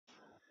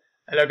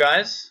Hello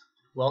guys,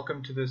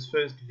 welcome to this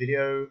first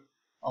video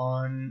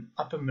on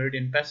upper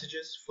meridian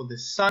passages for the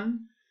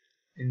Sun.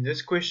 In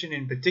this question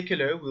in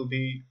particular, we'll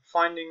be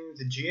finding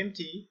the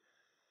GMT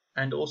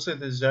and also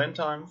the zone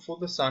time for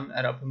the Sun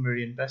at upper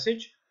meridian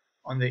passage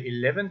on the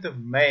 11th of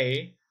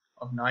May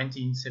of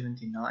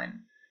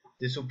 1979.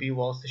 This will be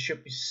whilst the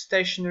ship is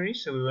stationary,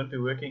 so we won't be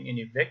working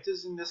any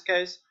vectors in this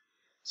case.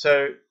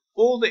 So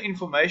all the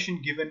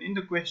information given in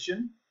the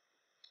question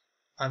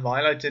I've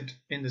highlighted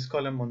in this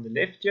column on the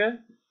left here.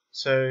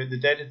 So the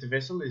date of the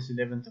vessel is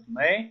 11th of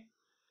May.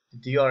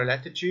 The DR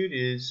latitude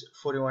is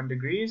 41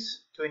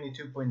 degrees,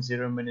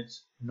 22.0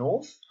 minutes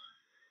north.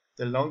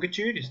 The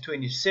longitude is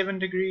 27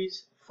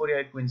 degrees,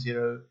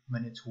 48.0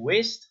 minutes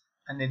west.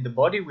 And then the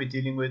body we're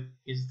dealing with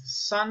is the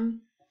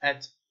Sun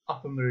at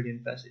upper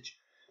meridian passage.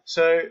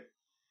 So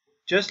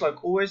just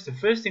like always, the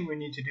first thing we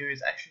need to do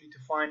is actually to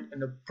find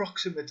an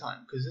approximate time,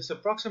 because this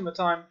approximate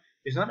time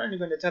is not only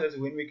going to tell us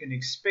when we can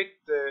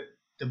expect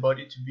the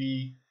body to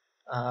be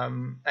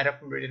at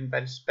upper meridian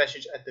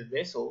passage at the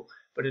vessel,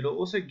 but it will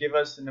also give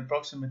us an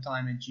approximate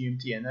time at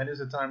GMT, and that is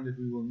the time that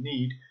we will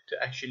need to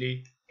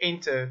actually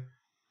enter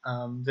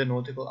the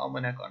nautical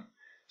almanac on.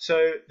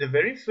 So the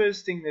very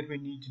first thing that we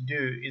need to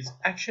do is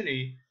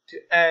actually to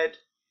add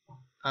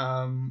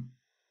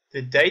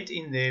the date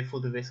in there for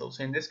the vessel.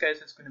 So in this case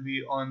it's going to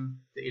be on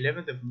the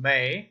 11th of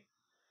May,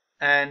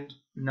 and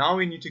now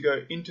we need to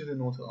go into the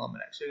nautical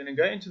almanac. So we're going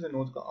to go into the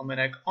nautical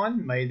almanac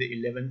on May the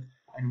 11th,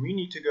 and we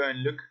need to go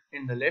and look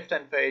in the left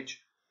hand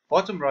page,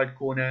 bottom right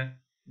corner,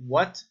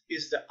 what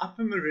is the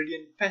upper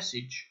meridian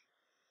passage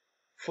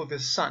for the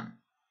Sun.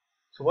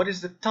 So what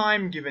is the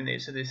time given there?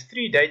 So there's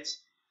 3 dates,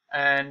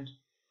 and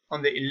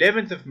on the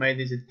 11th of May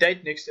there's a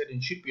date next to it,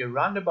 and should be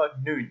around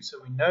about noon.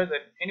 So we know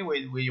that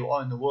anywhere where you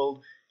are in the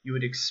world, you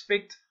would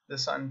expect the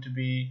Sun to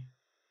be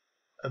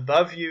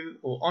above you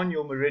or on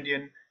your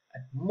meridian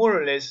at more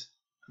or less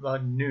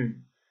about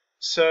noon.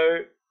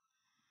 So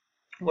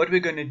what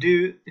we're going to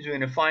do is we're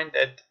going to find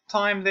that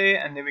time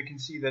there, and then we can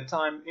see the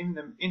time in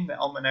the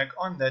almanac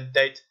on that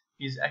date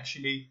is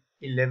actually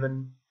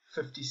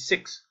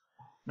 11:56.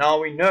 Now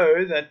we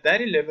know that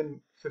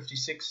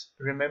 11:56,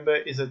 remember,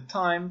 is a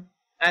time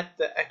at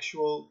the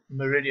actual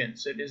meridian.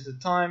 So it is the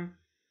time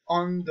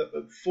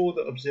for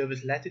the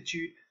observer's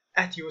latitude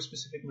at your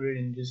specific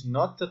meridian. It is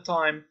not the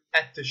time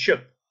at the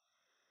ship.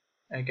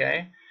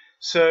 Okay,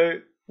 so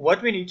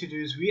what we need to do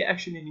is we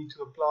actually need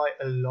to apply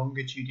a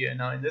longitude here.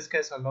 Now in this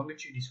case our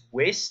longitude is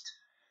west,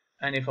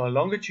 and if our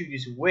longitude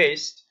is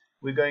west,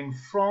 we're going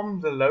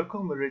from the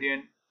local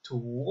meridian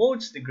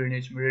towards the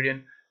Greenwich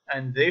meridian,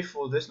 and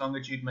therefore this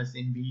longitude must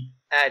then be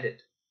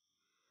added.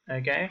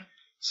 Okay,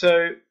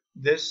 so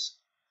this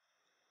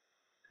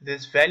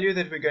value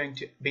that we're going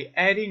to be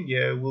adding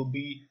here will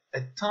be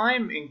a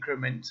time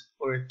increment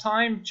or a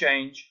time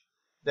change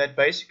that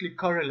basically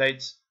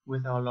correlates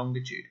with our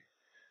longitude.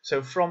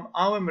 So from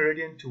our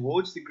meridian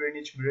towards the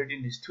Greenwich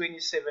meridian is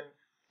 27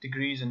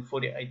 degrees and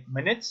 48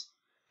 minutes.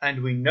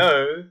 And we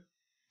know,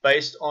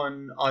 based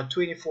on our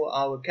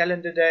 24-hour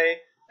calendar day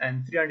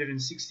and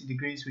 360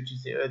 degrees, which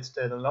is the Earth's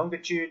total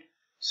longitude,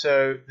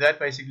 so that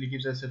basically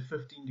gives us a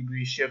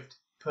 15-degree shift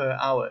per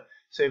hour.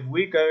 So if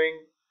we're going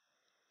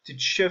to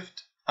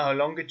shift our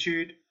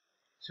longitude,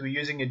 so we're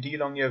using a D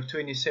long here of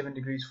 27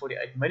 degrees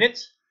 48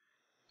 minutes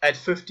at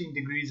 15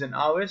 degrees an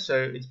hour,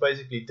 so it's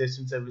basically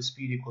distance over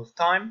speed equals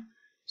time.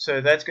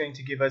 So that's going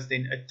to give us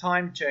then a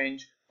time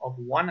change of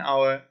 1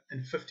 hour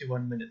and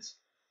 51 minutes.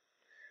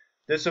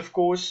 This of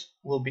course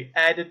will be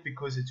added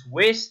because it's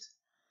west.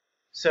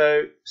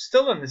 So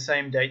still on the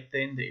same date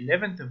then, the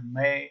 11th of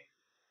May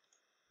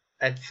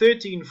at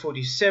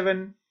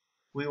 13:47,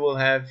 we will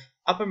have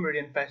upper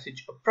meridian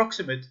passage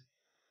approximate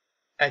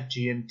at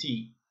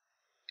GMT.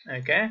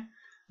 Okay,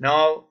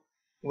 now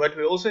what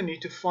we also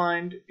need to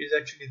find is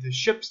actually the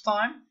ship's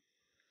time,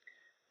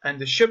 and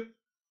the ship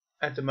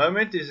at the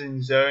moment is in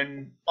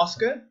zone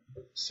Oscar,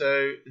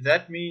 so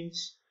that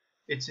means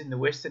it's in the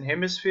western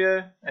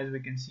hemisphere, as we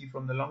can see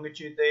from the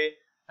longitude there,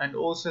 and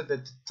also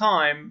that the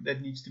time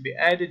that needs to be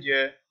added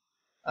here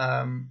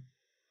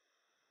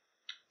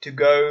to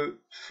go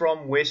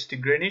from west to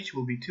Greenwich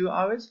will be 2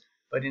 hours,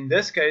 but in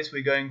this case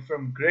we're going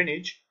from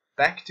Greenwich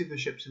back to the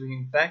ship, so we're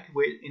going back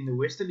in the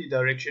westerly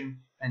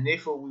direction, and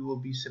therefore we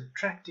will be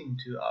subtracting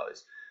 2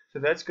 hours. So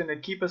that's going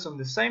to keep us on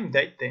the same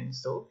date then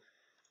still,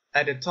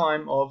 at a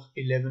time of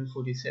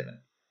 11:47.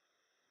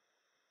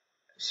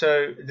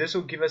 So this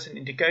will give us an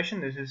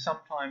indication. This is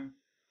sometime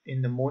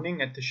in the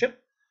morning at the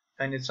ship,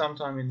 and it's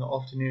sometime in the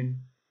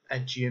afternoon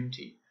at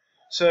GMT.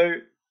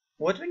 So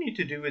what we need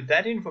to do with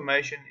that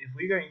information, if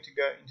we're going to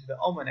go into the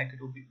almanac, it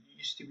will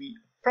used to be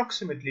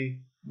approximately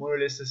more or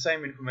less the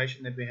same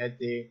information that we had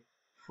there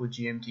for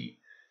GMT.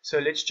 So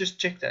let's just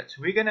check that.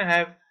 So we're going to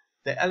have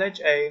the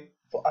LHA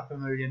for upper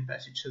meridian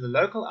passage, so the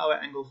local hour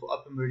angle for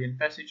upper meridian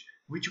passage,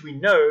 which we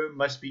know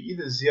must be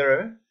either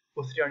 0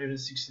 or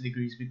 360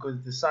 degrees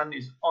because the Sun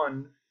is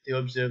on the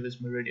observer's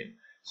meridian.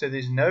 So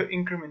there's no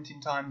increment in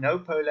time, no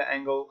polar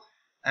angle,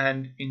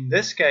 and in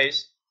this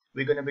case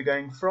we're going to be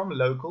going from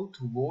local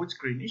towards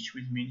Greenwich,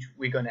 which means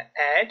we're going to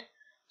add.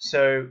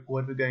 So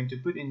what we're going to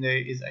put in there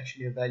is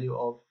actually a value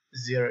of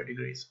 0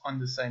 degrees on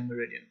the same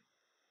meridian.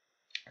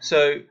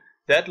 So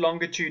that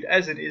longitude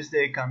as it is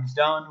there comes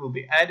down. We'll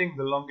be adding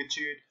the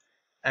longitude,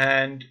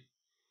 and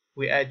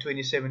we add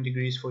 27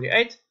 degrees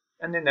 48,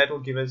 and then that will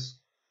give us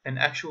an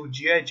actual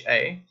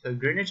GHA, so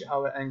Greenwich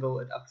hour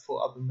angle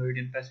for upper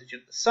meridian passage of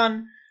the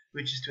sun,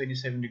 which is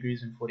 27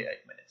 degrees and 48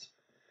 minutes.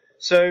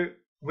 So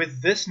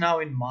with this now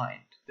in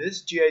mind,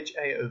 this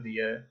GHA over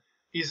here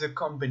is a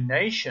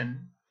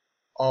combination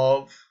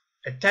of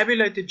a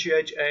tabulated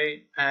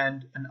GHA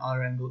and an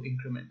hour angle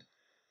increment.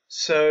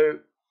 So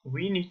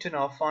we need to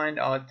now find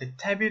out the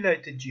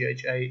tabulated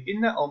GHA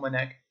in the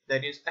almanac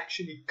that is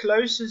actually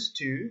closest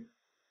to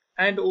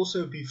and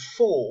also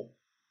before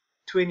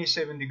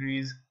 27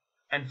 degrees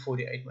and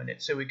 48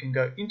 minutes. So we can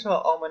go into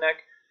our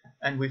almanac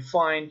and we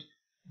find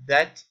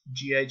that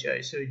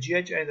GHA. So a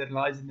GHA that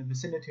lies in the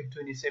vicinity of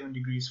 27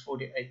 degrees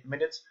 48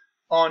 minutes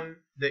on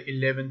the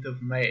 11th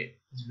of May.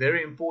 It's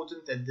very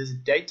important that this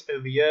date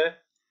over here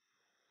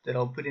that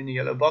I'll put in the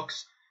yellow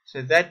box,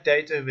 so that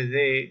date over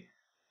there,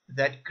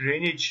 that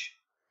Greenwich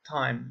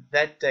time,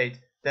 that date,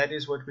 that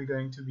is what we're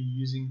going to be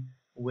using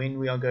when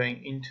we are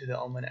going into the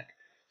almanac.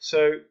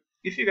 So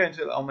if you go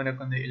into the almanac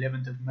on the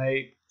 11th of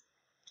May,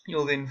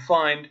 you'll then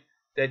find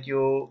that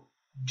your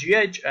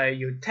GHA,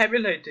 your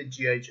tabulated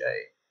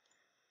GHA,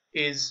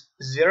 is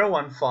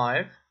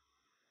 015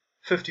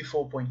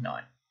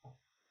 54.9.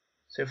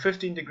 So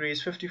 15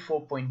 degrees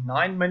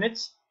 54.9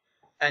 minutes,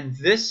 and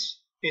this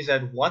is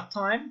at what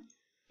time?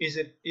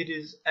 It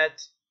is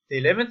at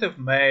the 11th of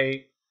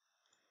May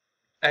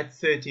at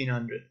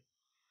 1300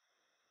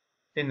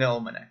 in the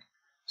almanac.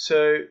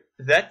 So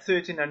that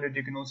 1300,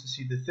 you can also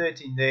see the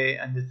 13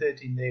 there, and the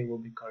 13 there will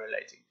be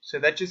correlating. So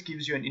that just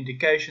gives you an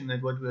indication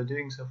that what we are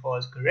doing so far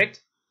is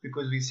correct,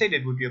 because we said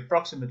it would be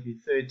approximately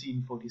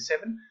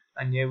 1347,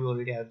 and here we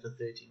already have the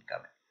 13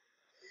 coming.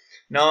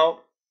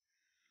 Now,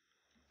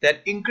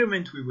 that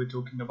increment we were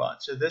talking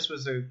about, so this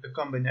was a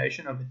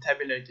combination of a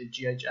tabulated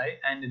GHA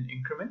and an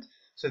increment.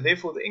 So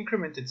therefore the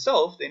increment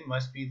itself then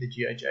must be the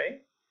GHA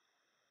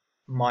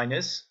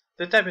minus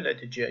the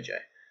tabulated GHA.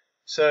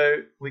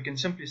 So we can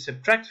simply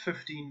subtract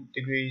 15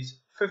 degrees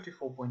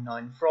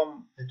 54.9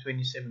 from the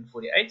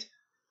 2748,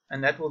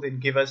 and that will then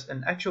give us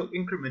an actual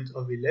increment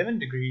of 11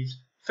 degrees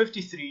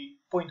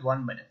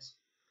 53.1 minutes.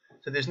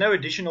 So there's no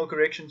additional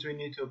corrections we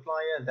need to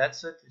apply here.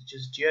 That's it. It's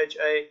just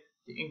GHA,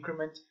 the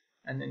increment,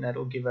 and then that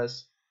will give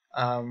us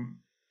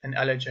an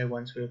LHA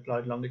once we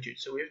applied longitude.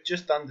 So we've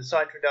just done the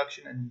site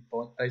reduction and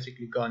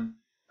basically gone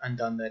and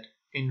done that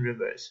in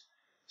reverse.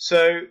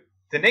 So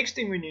the next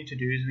thing we need to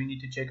do is we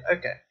need to check,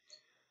 okay,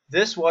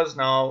 this was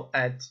now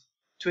at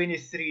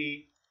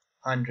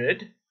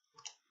 2300.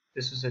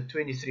 This was at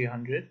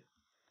 2300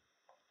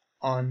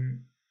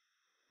 on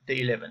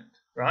the 11th,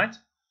 right?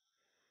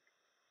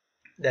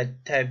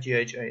 That tab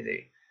GHA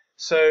there.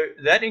 So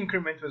that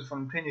increment was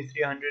from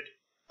 2300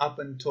 up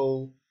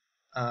until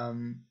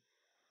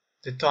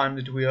the time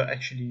that we are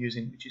actually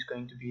using, which is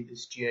going to be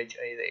this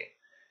GHA there.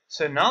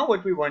 So now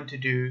what we want to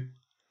do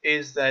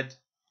is that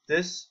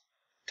this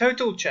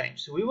total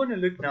change, so we want to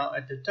look now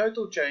at the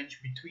total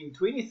change between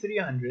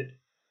 2300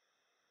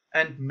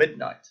 and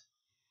midnight.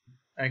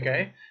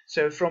 Okay,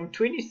 so from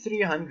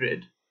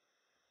 2300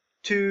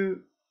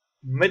 to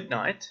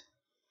midnight,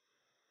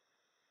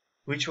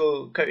 which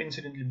will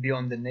coincidentally be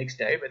on the next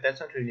day, but that's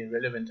not really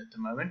relevant at the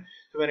moment.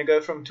 So we're going to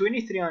go from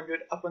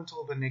 2300 up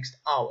until the next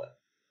hour.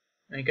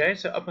 Okay,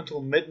 so up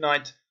until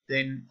midnight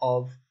then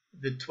of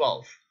the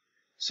 12th.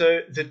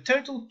 So the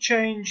total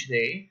change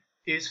there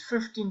is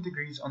 15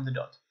 degrees on the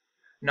dot.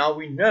 Now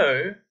we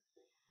know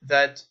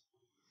that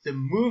the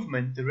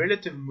movement, the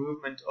relative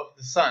movement of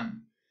the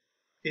sun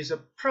is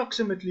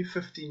approximately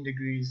 15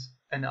 degrees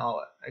an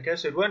hour. Okay,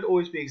 so it won't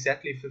always be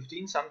exactly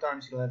 15.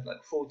 Sometimes you'll have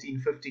like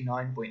 14,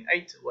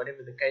 59.8, or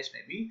whatever the case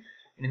may be.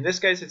 And in this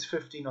case, it's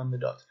 15 on the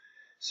dot.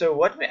 So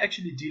what we're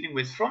actually dealing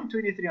with from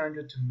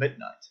 2300 to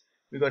midnight,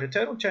 we got a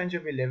total change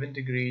of 11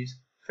 degrees,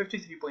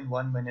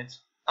 53.1 minutes,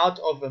 out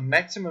of a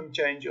maximum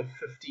change of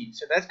 15.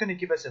 So that's going to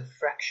give us a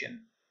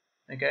fraction.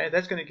 Okay,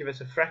 that's going to give us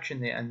a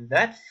fraction there. And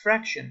that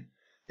fraction,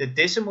 the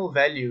decimal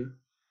value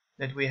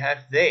that we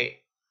have there,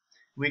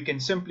 we can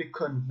simply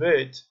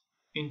convert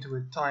into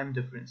a time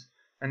difference.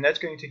 And that's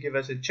going to give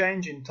us a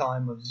change in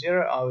time of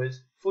 0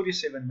 hours,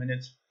 47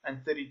 minutes,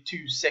 and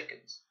 32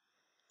 seconds.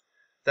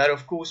 That,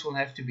 of course, will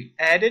have to be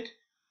added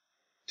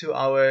to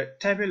our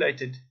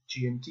tabulated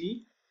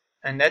GMT.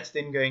 And that's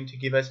then going to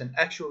give us an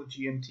actual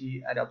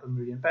GMT at Upper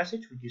Meridian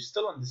Passage, which is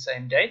still on the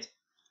same date.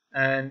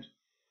 And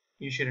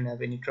you shouldn't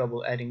have any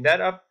trouble adding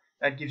that up.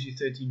 That gives you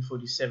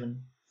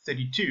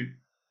 1347.32.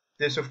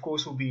 This, of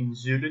course, will be in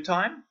Zulu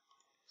time.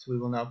 So we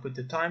will now put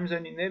the time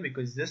zone in there,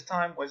 because this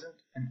time wasn't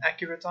an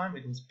accurate time.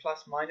 It was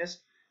plus minus.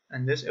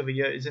 And this over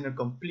here isn't a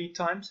complete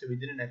time, so we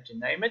didn't have to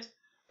name it.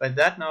 But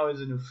that now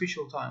is an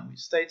official time. We're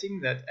stating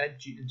that at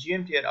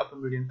GMT at Upper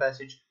Meridian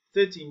Passage,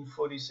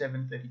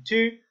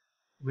 1347.32.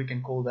 We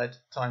can call that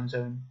time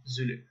zone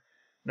Zulu.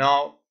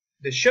 Now,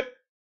 the ship,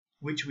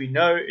 which we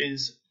know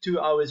is 2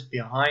 hours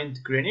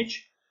behind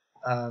Greenwich,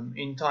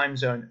 in time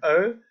zone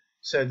O.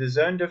 So the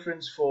zone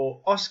difference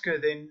for Oscar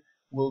then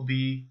will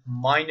be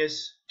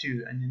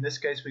 -2, and in this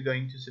case we're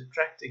going to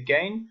subtract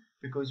again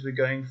because we're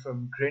going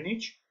from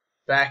Greenwich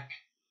back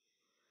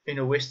in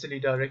a westerly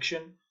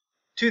direction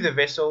to the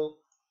vessel,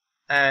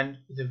 and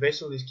the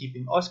vessel is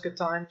keeping Oscar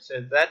time,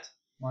 so that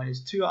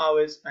 -2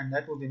 hours, and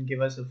that will then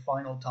give us a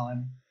final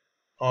time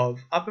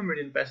of upper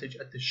meridian passage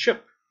at the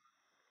ship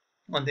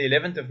on the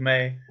 11th of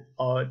May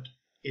at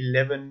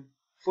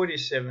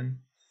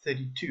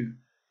 11:47:32,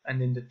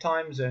 and then the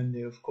time zone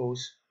there of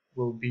course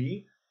will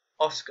be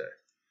Oscar.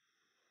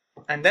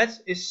 And that's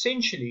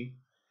essentially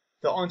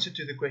the answer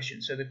to the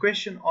question. So the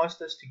question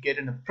asked us to get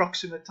an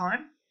approximate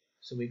time,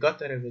 so we got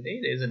that over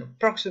there. There's an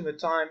approximate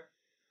time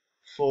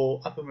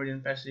for upper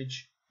meridian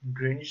passage in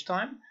Greenwich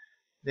time,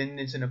 then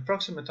there's an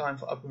approximate time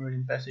for upper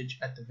meridian passage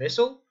at the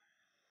vessel,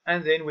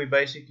 and then we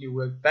basically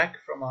work back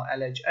from our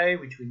LHA,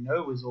 which we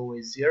know was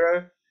always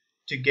 0,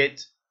 to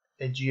get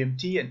a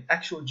GMT, an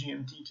actual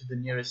GMT to the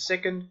nearest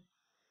second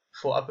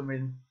for upper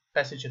meridian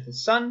passage at the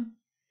sun,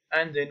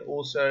 and then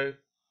also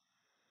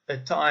a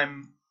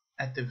time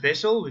at the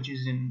vessel, which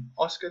is in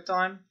Oscar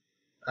time,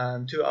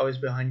 2 hours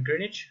behind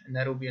Greenwich, and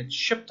that will be at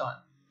ship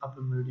time,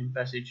 upper meridian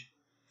passage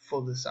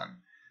for the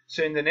sun.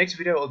 So in the next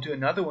video I'll do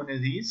another one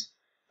of these.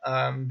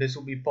 This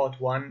will be part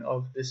 1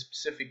 of this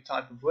specific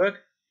type of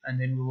work, and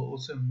then we will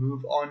also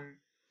move on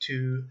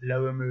to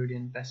lower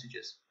meridian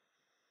passages.